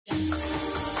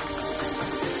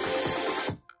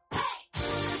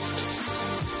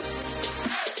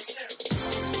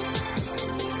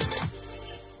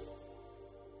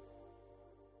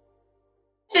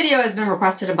video has been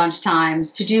requested a bunch of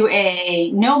times to do a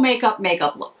no makeup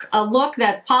look. A look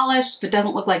that's polished but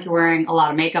doesn't look like you're wearing a lot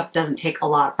of makeup, doesn't take a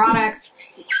lot of products,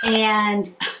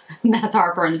 and that's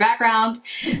Harper in the background.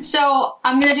 So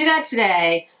I'm gonna do that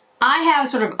today. I have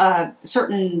sort of a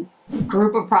certain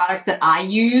group of products that I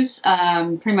use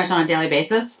pretty much on a daily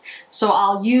basis. So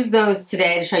I'll use those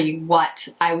today to show you what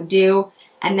I would do,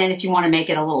 and then if you want to make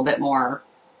it a little bit more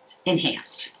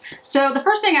enhanced. So the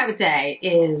first thing I would say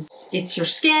is it's your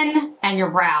skin and your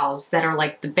brows that are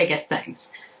like the biggest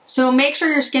things. So make sure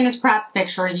your skin is prepped, make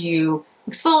sure you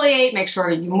exfoliate, make sure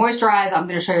you moisturize. I'm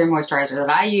going to show you a moisturizer that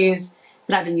I use,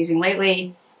 that I've been using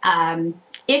lately.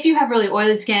 If you have really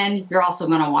oily skin, you're also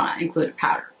going to want to include a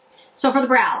powder. So for the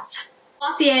brows,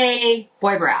 Glossier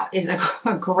Boy Brow is a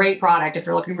great product if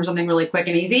you're looking for something really quick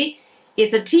and easy.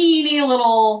 It's a teeny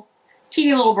little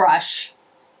brush.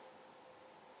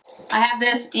 I have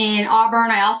this in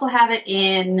auburn. I also have it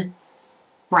in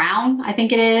brown, I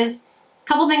think it is. A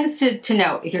couple things to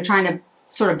note if you're trying to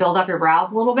sort of build up your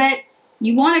brows a little bit.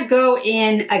 You want to go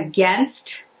in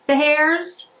against the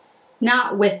hairs,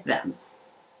 not with them.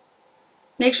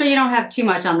 Make sure you don't have too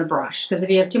much on the brush, because if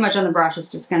you have too much on the brush,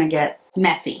 it's just going to get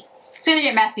messy. It's going to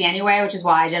get messy anyway, which is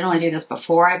why I generally do this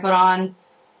before I put on,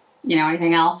 you know,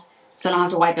 anything else, so I don't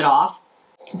have to wipe it off.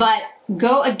 But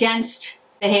go against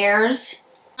the hairs.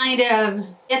 Kind of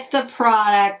get the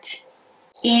product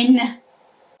in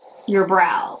your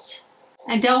brows.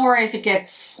 And don't worry if it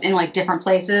gets in like different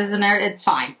places and it's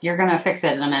fine. You're gonna fix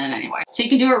it in a minute anyway. So you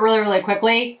can do it really, really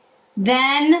quickly.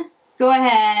 Then go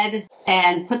ahead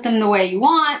and put them the way you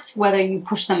want, whether you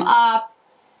push them up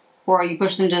or you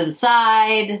push them to the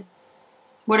side,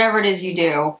 whatever it is you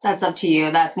do, that's up to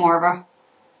you. That's more of a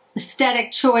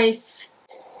aesthetic choice.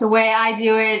 The way I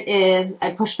do it is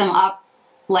I push them up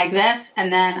like this,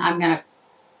 and then I'm gonna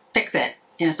fix it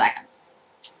in a second.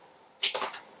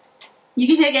 You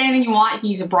can take anything you want. You can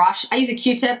use a brush. I use a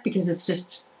Q-tip because it's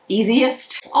just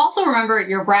easiest. Also remember,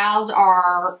 your brows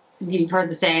are, you've heard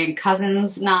the saying,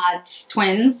 cousins, not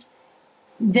twins.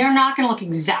 They're not gonna look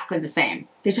exactly the same.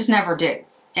 They just never do.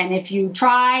 And if you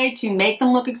try to make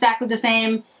them look exactly the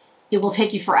same, it will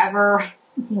take you forever.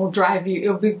 It will drive you,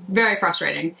 it'll be very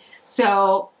frustrating.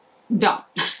 So don't.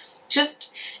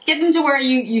 Just get them to where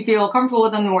you feel comfortable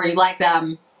with them and where you like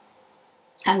them,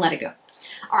 and let it go.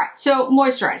 All right, so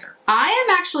moisturizer. I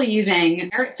am actually using,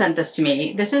 Eric sent this to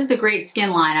me. This is the Great Skin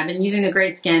line. I've been using the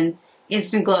Great Skin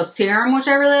Instant Glow Serum, which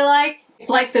I really like. It's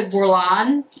like the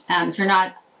Guerlain. If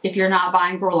you're not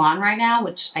buying Guerlain right now,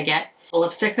 which I get, the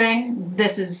lipstick thing,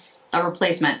 this is a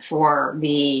replacement for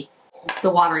the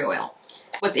watery oil.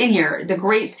 What's in here, the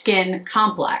Great Skin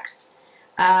Complex.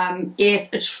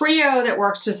 It's a trio that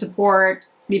works to support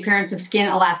the appearance of skin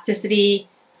elasticity,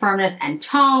 firmness, and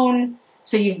tone.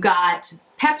 So you've got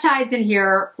peptides in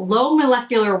here, low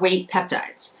molecular weight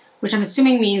peptides, which I'm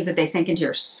assuming means that they sink into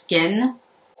your skin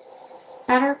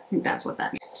better. I think that's what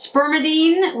that means.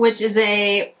 Spermidine, which is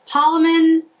a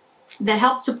polymer that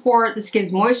helps support the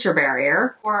skin's moisture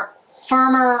barrier for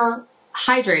firmer,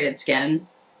 hydrated skin.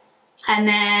 And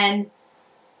then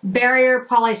barrier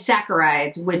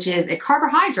polysaccharides, which is a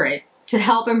carbohydrate to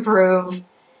help improve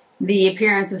the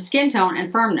appearance of skin tone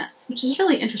and firmness, which is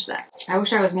really interesting. I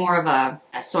wish I was more of a,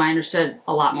 so I understood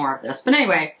a lot more of this. But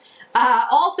anyway,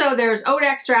 also there's oat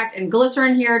extract and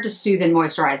glycerin here to soothe and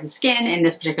moisturize the skin in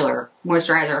this particular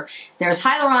moisturizer. There's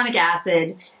hyaluronic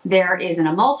acid. There is an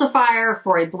emulsifier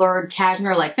for a blurred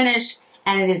cashmere-like finish,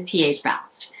 and it is pH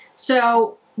balanced.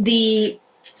 So the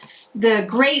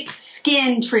Great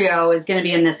Skin Trio is going to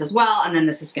be in this as well, and then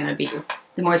this is going to be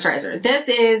the moisturizer. This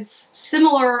is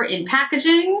similar in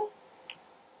packaging,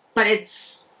 but I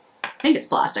think it's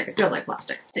plastic. It feels like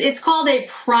plastic. It's called a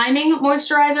priming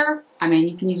moisturizer. I mean,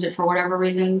 you can use it for whatever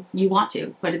reason you want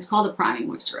to, but it's called a priming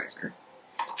moisturizer.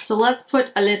 So let's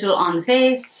put a little on the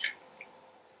face.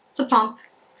 It's a pump.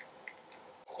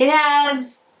 It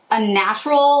has a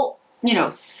natural,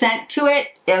 scent to it,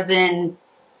 as in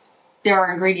there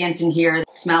are ingredients in here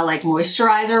that smell like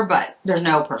moisturizer, but there's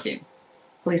no perfume.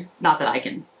 At least not that I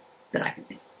can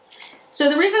see. So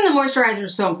the reason the moisturizer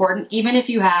is so important, even if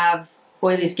you have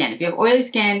oily skin, if you have oily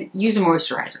skin, use a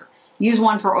moisturizer. Use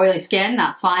one for oily skin,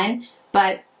 that's fine,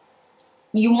 but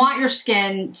you want your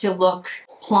skin to look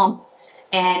plump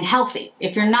and healthy.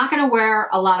 If you're not gonna wear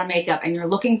a lot of makeup and you're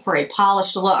looking for a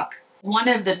polished look, one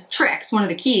of the tricks, one of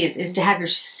the keys is to have your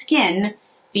skin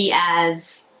be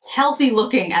as healthy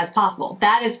looking as possible.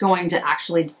 That is going to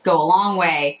actually go a long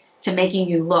way to making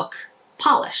you look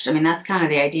polished. I mean, that's kind of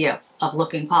the idea of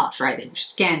looking polished, right? That your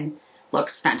skin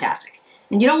looks fantastic.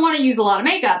 And you don't want to use a lot of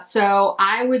makeup, so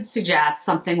I would suggest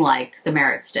something like the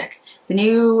Merit stick. The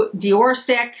new Dior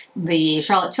stick, the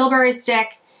Charlotte Tilbury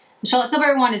stick. The Charlotte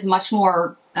Tilbury one is much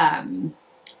more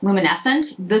luminescent.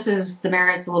 This is, the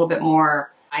Merit's a little bit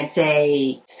more, I'd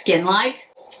say, skin-like.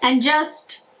 And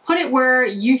just put it where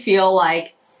you feel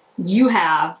like you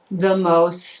have the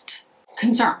most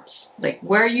concerns. Like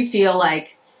where you feel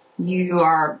like you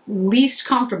are least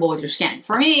comfortable with your skin.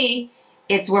 For me,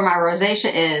 it's where my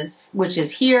rosacea is, which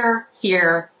is here,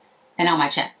 here, and on my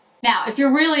chin. Now, if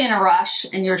you're really in a rush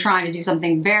and you're trying to do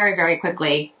something very, very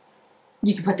quickly,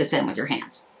 you can put this in with your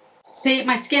hands. See,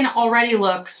 my skin already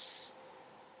looks,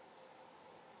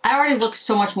 I already look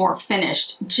so much more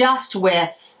finished just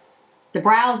with the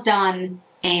brows done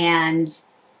and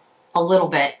a little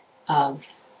bit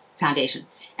of foundation.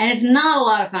 And it's not a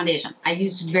lot of foundation. I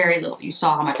used very little. You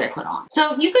saw how much I put on.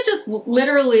 So you could just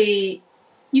literally,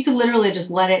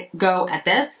 just let it go at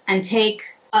this and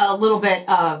take a little bit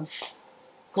of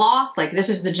gloss. Like this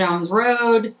is the Jones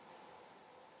Road.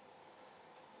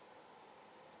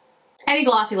 Any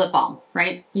glossy lip balm,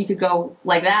 right? You could go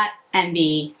like that and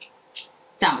be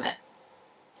done with it.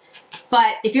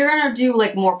 But if you're gonna do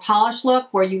like more polished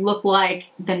look where you look like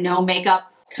the no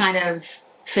makeup kind of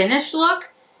finished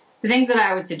look, the things that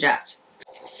I would suggest.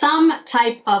 Some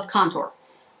type of contour.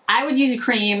 I would use a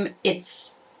cream.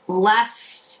 It's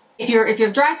less, if you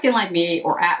have dry skin like me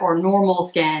or normal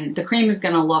skin, the cream is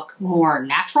gonna look more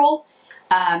natural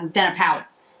than a powder.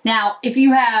 Now, if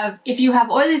you have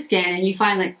oily skin and you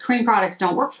find that cream products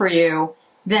don't work for you,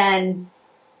 then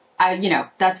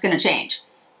that's gonna change.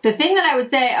 The thing that I would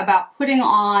say about putting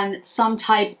on some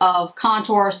type of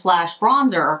contour /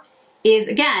 bronzer is,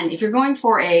 again, if you're going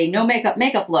for a no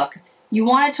makeup look, you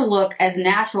want it to look as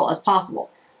natural as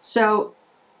possible. So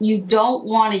you don't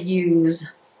want to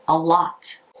use a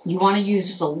lot. You want to use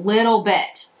just a little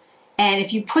bit. And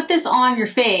if you put this on your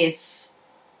face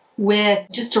with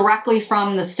just directly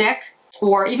from the stick,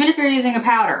 or even if you're using a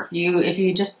powder, if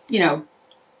you just,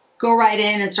 go right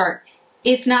in and start,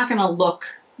 it's not going to look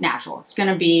natural. It's going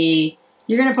to be,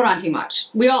 you're going to put on too much.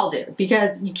 We all do,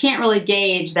 because you can't really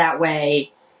gauge that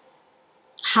way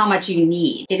how much you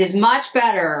need. It is much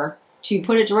better to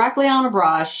put it directly on a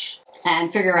brush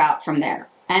and figure out from there.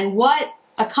 And what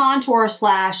a contour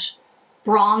 /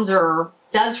 bronzer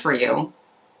does for you,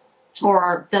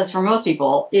 or does for most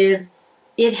people, is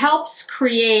it helps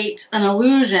create an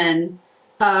illusion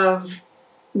of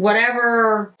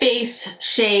whatever face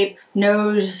shape,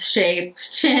 nose shape,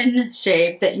 chin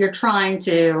shape that you're trying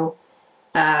to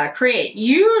create.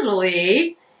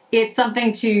 Usually it's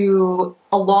something to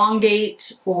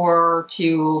elongate or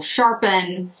to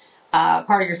sharpen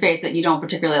part of your face that you don't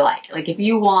particularly like. Like if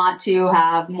you want to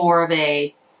have more of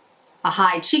a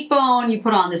high cheekbone, you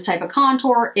put on this type of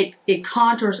contour, it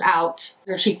contours out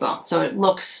your cheekbone so it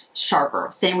looks sharper.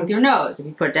 Same with your nose. If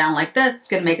you put it down like this, it's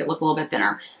gonna make it look a little bit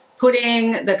thinner.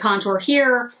 Putting the contour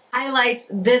here highlights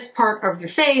this part of your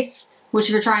face, which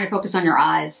if you're trying to focus on your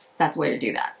eyes, that's the way to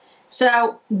do that.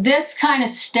 So this kind of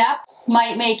step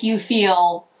might make you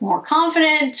feel more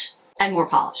confident and more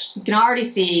polished. You can already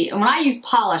see, and when I use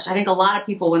polished, I think a lot of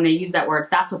people, when they use that word,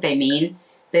 that's what they mean.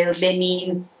 They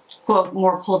mean, quote,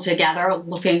 more pulled together,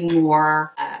 looking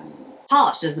more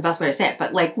polished is the best way to say it,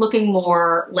 but like looking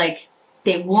more like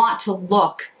they want to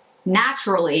look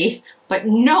naturally, but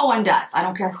no one does. I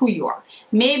don't care who you are.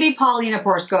 Maybe Paulina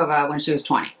Poroskova when she was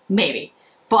 20, maybe.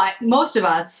 But most of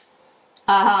us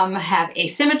have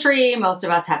asymmetry. Most of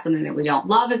us have something that we don't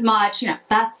love as much.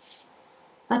 That's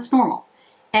normal.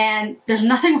 And there's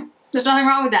nothing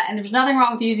wrong with that. And there's nothing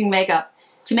wrong with using makeup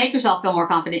to make yourself feel more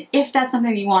confident if that's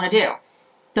something that you want to do.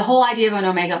 The whole idea of a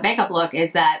no makeup look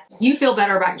is that you feel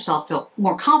better about yourself, feel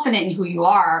more confident in who you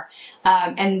are,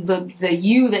 and the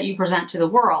you that you present to the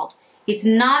world. It's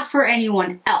not for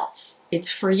anyone else.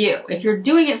 It's for you. If you're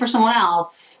doing it for someone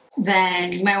else,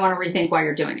 then you might want to rethink why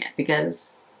you're doing it,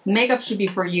 because makeup should be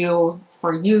for you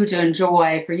to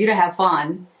enjoy, for you to have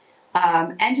fun,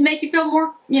 and to make you feel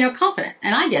more, confident.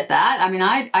 And I get that. I mean,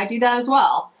 I do that as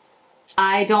well.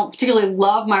 I don't particularly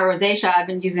love my rosacea. I've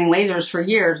been using lasers for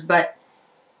years, but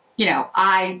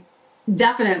I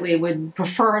definitely would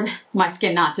prefer my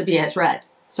skin not to be as red.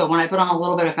 So when I put on a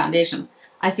little bit of foundation,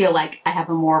 I feel like I have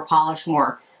a more polished,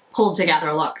 more pulled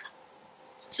together look.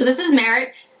 So this is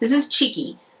Merit. This is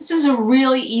Cheeky. This is a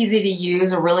really easy to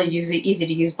use, easy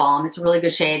to use balm. It's a really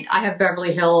good shade. I have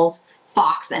Beverly Hills,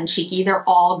 Fox, and Cheeky. They're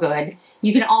all good.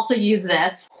 You can also use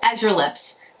this as your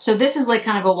lips. So this is like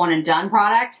kind of a one and done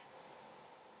product.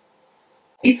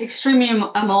 It's extremely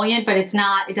emollient, but it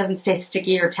doesn't stay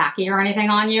sticky or tacky or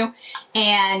anything on you.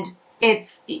 And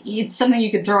it's something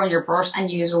you could throw in your purse and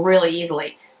use really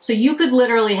easily. So you could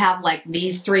literally have like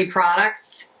these 3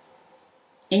 products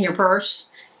in your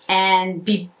purse and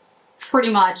be pretty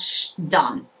much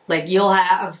done. Like you'll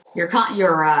have your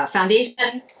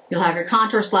foundation, you'll have your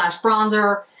contour /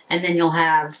 bronzer, and then you'll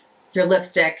have your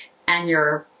lipstick and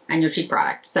your cheek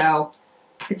product. So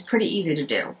it's pretty easy to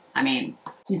do. I mean,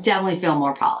 you definitely feel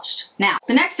more polished. Now,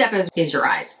 the next step is your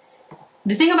eyes.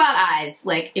 The thing about eyes,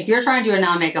 like if you're trying to do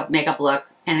a makeup look,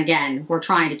 and again, we're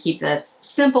trying to keep this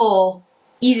simple,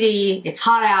 easy, it's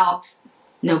hot out,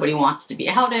 nobody wants to be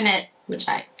out in it, which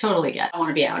I totally get. I don't want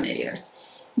to be out in it either.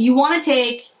 You want to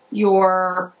take you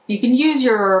can use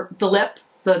the lip,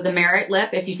 the Merit lip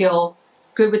if you feel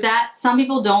good with that. Some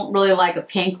people don't really like a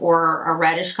pink or a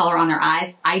reddish color on their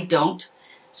eyes. I don't.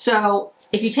 So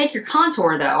if you take your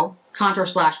contour though, contour /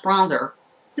 bronzer,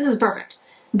 this is perfect.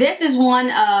 This is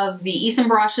one of the Esom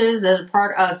brushes that are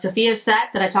part of Sophia's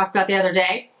set that I talked about the other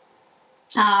day.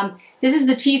 This is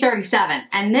the T37,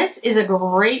 and this is a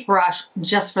great brush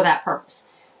just for that purpose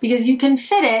because you can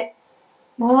fit it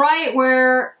right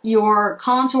where your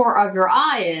contour of your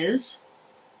eye is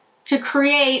to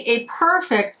create a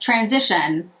perfect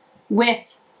transition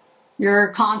with your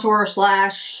contour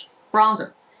 /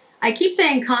 bronzer. I keep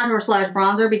saying contour /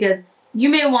 bronzer because you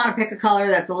may want to pick a color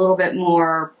that's a little bit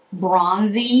more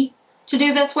bronzy to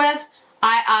do this with.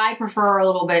 I prefer a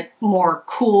little bit more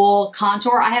cool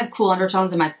contour. I have cool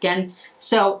undertones in my skin,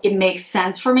 so it makes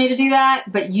sense for me to do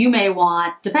that, but you may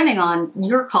want, depending on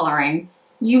your coloring,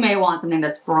 you may want something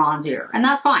that's bronzier, and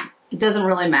that's fine. It doesn't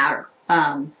really matter.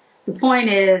 The point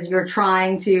is you're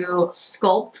trying to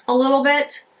sculpt a little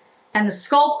bit, and the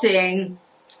sculpting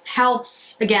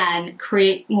helps, again,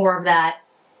 create more of that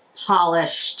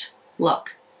polished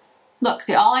look. Look,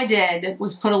 see, all I did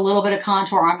was put a little bit of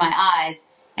contour on my eyes,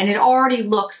 and it already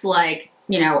looks like,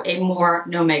 you know, a more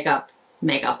no makeup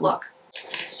look.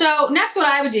 So next, what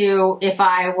I would do if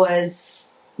I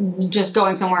was just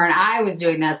going somewhere and I was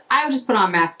doing this, I would just put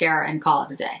on mascara and call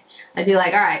it a day. I'd be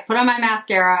like, all right, put on my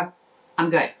mascara,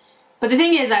 I'm good. But the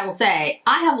thing is, I will say,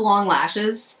 I have long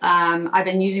lashes. I've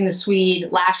been using the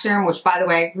Swede Lash Serum, which, by the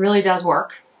way, really does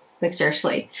work. Like,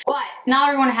 seriously. But not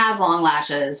everyone has long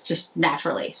lashes, just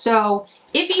naturally. So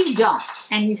if you don't,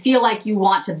 and you feel like you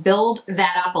want to build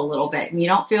that up a little bit, and you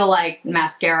don't feel like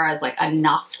mascara is like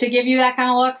enough to give you that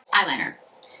kind of look, eyeliner.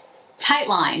 Tight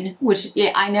line, which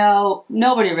I know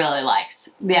nobody really likes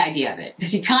the idea of it,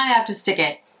 because you kind of have to stick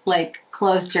it like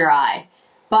close to your eye.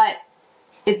 But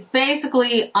it's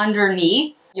basically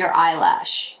underneath your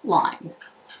eyelash line.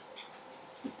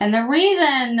 And the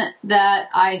reason that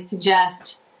I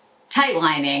suggest tight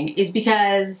lining is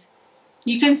because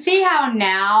you can see how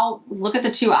now, look at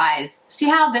the 2 eyes. See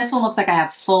how this one looks like I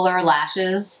have fuller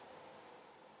lashes?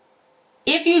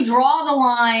 If you draw the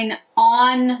line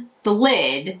on the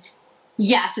lid,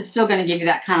 yes, it's still gonna give you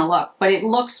that kind of look, but it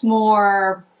looks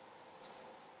more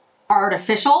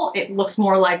artificial. It looks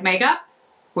more like makeup,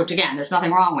 which again, there's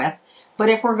nothing wrong with. But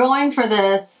if we're going for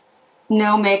this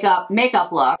no makeup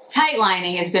look, tight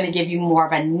lining is gonna give you more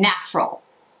of a natural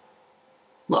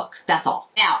look, that's all.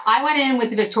 Now, I went in with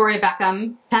the Victoria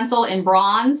Beckham pencil in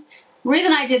bronze. The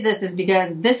reason I did this is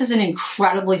because this is an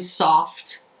incredibly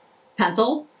soft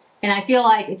pencil, and I feel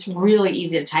like it's really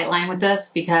easy to tight line with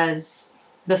this because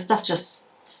the stuff just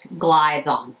glides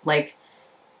on. Like,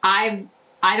 I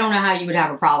don't know how you would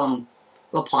have a problem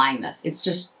applying this. It's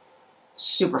just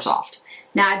super soft.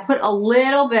 Now, I put a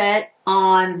little bit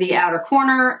on the outer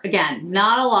corner. Again,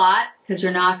 not a lot, because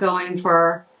you're not going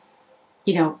for,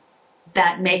 you know,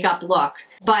 that makeup look,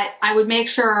 but I would make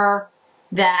sure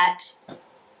that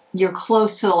you're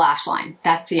close to the lash line.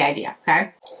 That's the idea,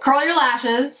 okay? Curl your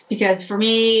lashes, because for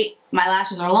me, my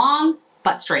lashes are long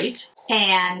but straight,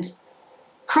 and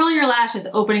curling your lashes,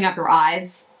 opening up your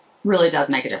eyes, really does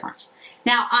make a difference.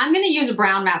 Now, I'm gonna use a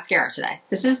brown mascara today.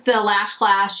 This is the Lash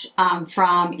Clash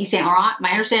from Yves Saint Laurent.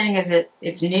 My understanding is that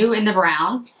it's new in the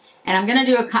brown, and I'm gonna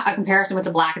do a comparison with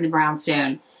the black and the brown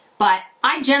soon, but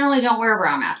I generally don't wear a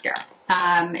brown mascara.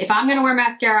 If I'm gonna wear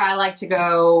mascara, I like to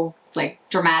go like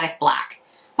dramatic black.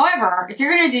 However, if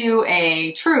you're gonna do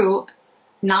a true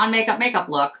non-makeup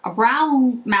look, a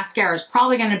brown mascara is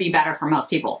probably gonna be better for most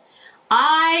people.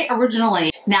 I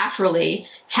originally, naturally,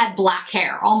 had black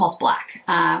hair, almost black.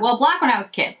 Well, black when I was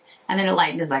a kid, and then it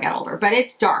lightened as I got older, but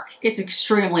it's dark. It's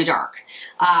extremely dark.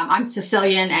 I'm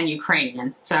Sicilian and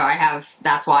Ukrainian, so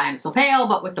that's why I'm so pale,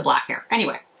 but with the black hair.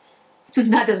 Anyway.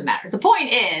 That doesn't matter. The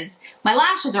point is, my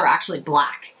lashes are actually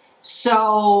black.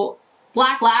 So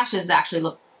black lashes actually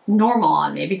look normal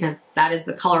on me because that is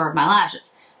the color of my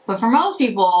lashes. But for most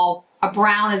people, a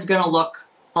brown is gonna look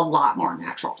a lot more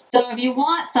natural. So if you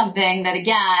want something that,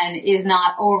 again, is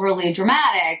not overly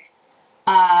dramatic,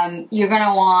 you're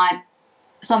gonna want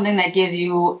something that gives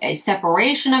you a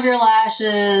separation of your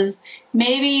lashes,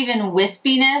 maybe even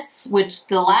wispiness, which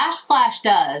the Lash Clash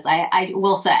does, I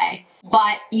will say.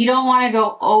 But you don't want to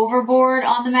go overboard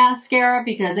on the mascara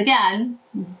because, again,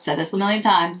 I've said this a million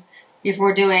times, if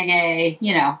we're doing a,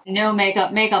 you know, no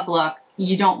makeup look,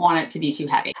 you don't want it to be too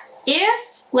heavy.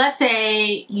 If, let's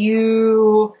say,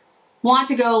 you want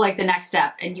to go like the next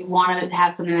step and you want to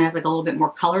have something that has like a little bit more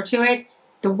color to it,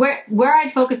 where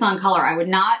I'd focus on color, I would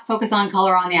not focus on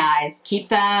color on the eyes. Keep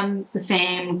them the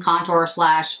same contour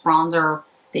slash bronzer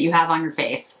that you have on your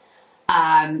face.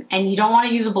 And you don't want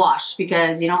to use a blush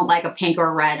because you don't like a pink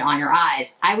or red on your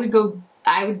eyes. I would go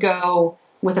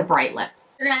with a bright lip.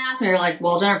 You're gonna ask me, you're like,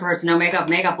 well, Jennifer, it's no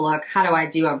makeup look. How do I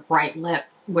do a bright lip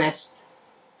with,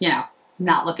 you know,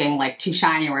 not looking like too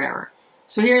shiny or whatever?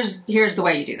 So here's the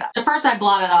way you do that. So first I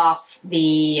blotted off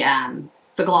the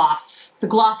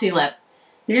glossy lip.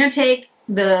 You're gonna take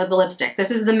the lipstick.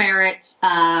 This is the Merit,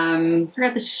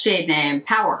 forgot the shade name,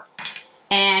 Power.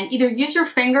 And either use your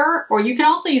finger or you can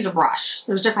also use a brush.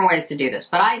 There's different ways to do this,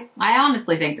 but I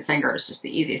honestly think the finger is just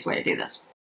the easiest way to do this.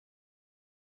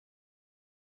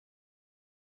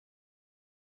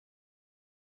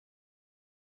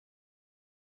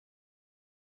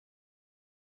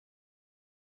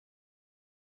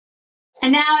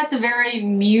 And now it's a very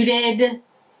muted,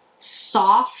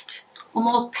 soft,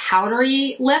 almost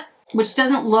powdery lip, which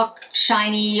doesn't look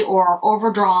shiny or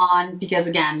overdrawn because,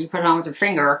 again, you put it on with your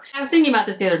finger. I was thinking about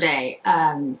this the other day.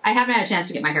 I haven't had a chance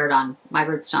to get my hair done, my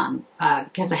roots done,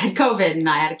 because I had COVID and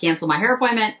I had to cancel my hair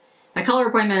appointment, my color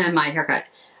appointment, and my haircut.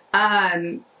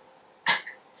 My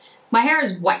hair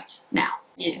is white now.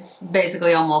 It's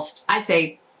basically almost, I'd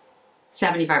say,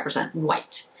 75%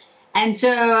 white. And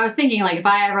so I was thinking, like, if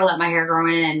I ever let my hair grow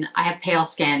in, I have pale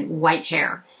skin, white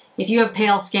hair. If you have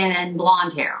pale skin and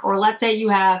blonde hair, or let's say you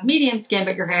have medium skin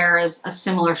but your hair is a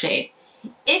similar shade,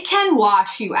 it can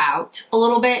wash you out a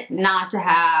little bit not to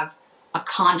have a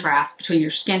contrast between your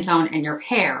skin tone and your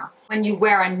hair when you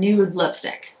wear a nude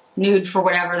lipstick, nude for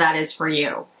whatever that is for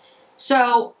you.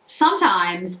 So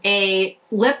sometimes a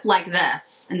lip like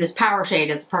this, and this Power shade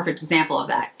is the perfect example of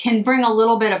that, can bring a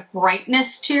little bit of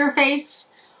brightness to your face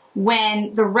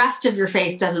when the rest of your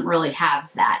face doesn't really have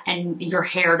that and your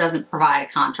hair doesn't provide a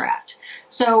contrast.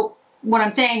 So what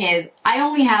I'm saying is I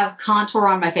only have contour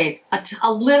on my face,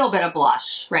 a little bit of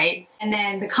blush, right? And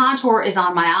then the contour is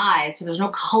on my eyes, so there's no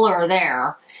color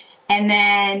there. And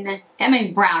then, I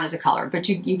mean, brown is a color, but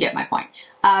you get my point.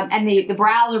 And the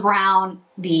brows are brown,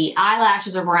 the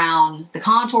eyelashes are brown, the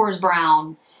contour is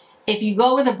brown. If you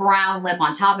go with a brown lip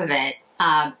on top of it,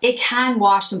 it can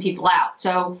wash some people out.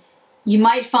 So you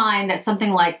might find that something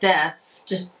like this,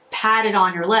 just patted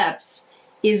on your lips,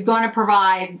 is going to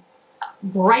provide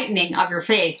brightening of your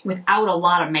face without a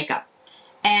lot of makeup.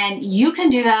 And you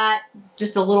can do that,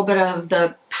 just a little bit of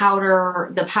the Power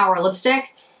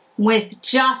lipstick, with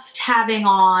just having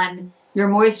on your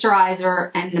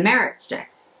moisturizer and the Merit stick.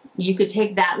 You could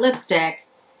take that lipstick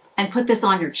and put this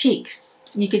on your cheeks.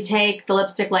 You could take the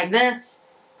lipstick like this,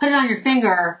 put it on your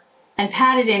finger, and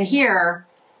pat it in here,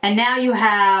 and now you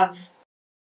have...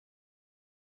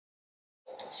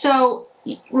 So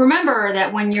remember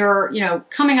that when you're,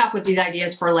 coming up with these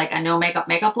ideas for like a no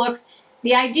makeup look,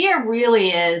 the idea really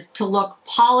is to look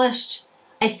polished.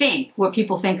 I think what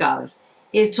people think of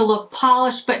is to look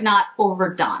polished but not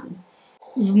overdone.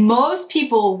 Most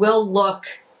people will look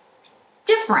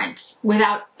different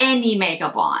without any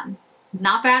makeup on.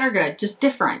 Not bad or good, just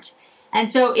different. And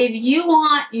so if you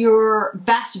want your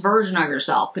best version of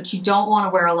yourself, but you don't want to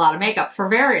wear a lot of makeup for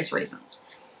various reasons,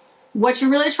 what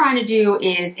you're really trying to do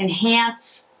is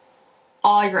enhance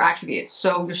all your attributes.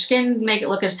 So your skin, make it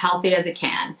look as healthy as it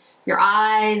can. Your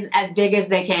eyes as big as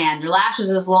they can. Your lashes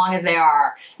as long as they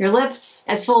are. Your lips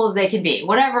as full as they can be.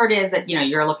 Whatever it is that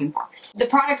you're looking for. The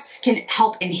products can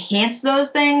help enhance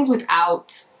those things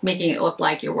without making it look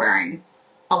like you're wearing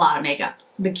a lot of makeup.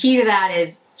 The key to that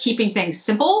is keeping things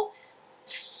simple,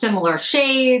 similar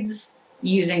shades,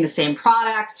 using the same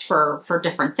products for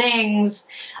different things.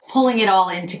 Pulling it all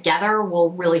in together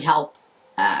will really help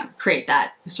create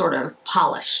that sort of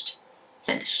polished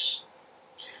finish.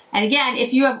 And again,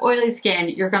 if you have oily skin,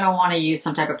 you're going to want to use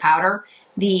some type of powder.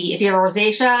 If you have a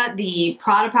rosacea, the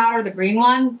Prada powder, the green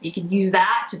one, you can use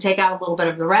that to take out a little bit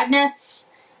of the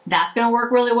redness. That's going to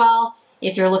work really well.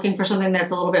 If you're looking for something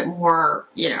that's a little bit more,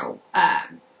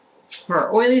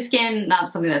 for oily skin, not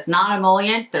something that's not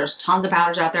emollient, there's tons of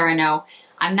powders out there, I know.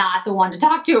 I'm not the one to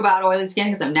talk to about oily skin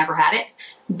because I've never had it.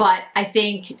 but I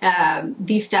think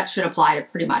these steps should apply to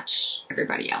pretty much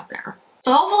everybody out there.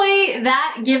 So hopefully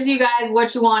that gives you guys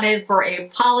what you wanted for a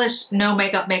polished, no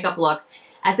makeup look.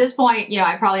 At this point, you know,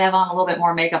 I probably have on a little bit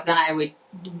more makeup than I would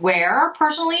wear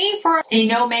personally for a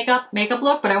no makeup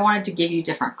look, but I wanted to give you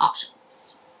different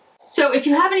options. So if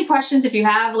you have any questions, if you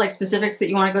have like specifics that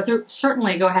you want to go through,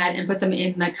 certainly go ahead and put them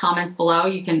in the comments below.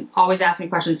 You can always ask me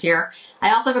questions here.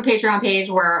 I also have a Patreon page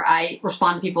where I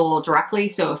respond to people directly.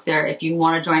 So if you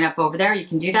want to join up over there, you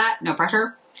can do that. No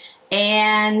pressure.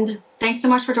 And thanks so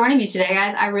much for joining me today,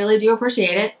 guys. I really do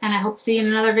appreciate it. And I hope to see you in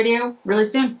another video really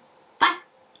soon.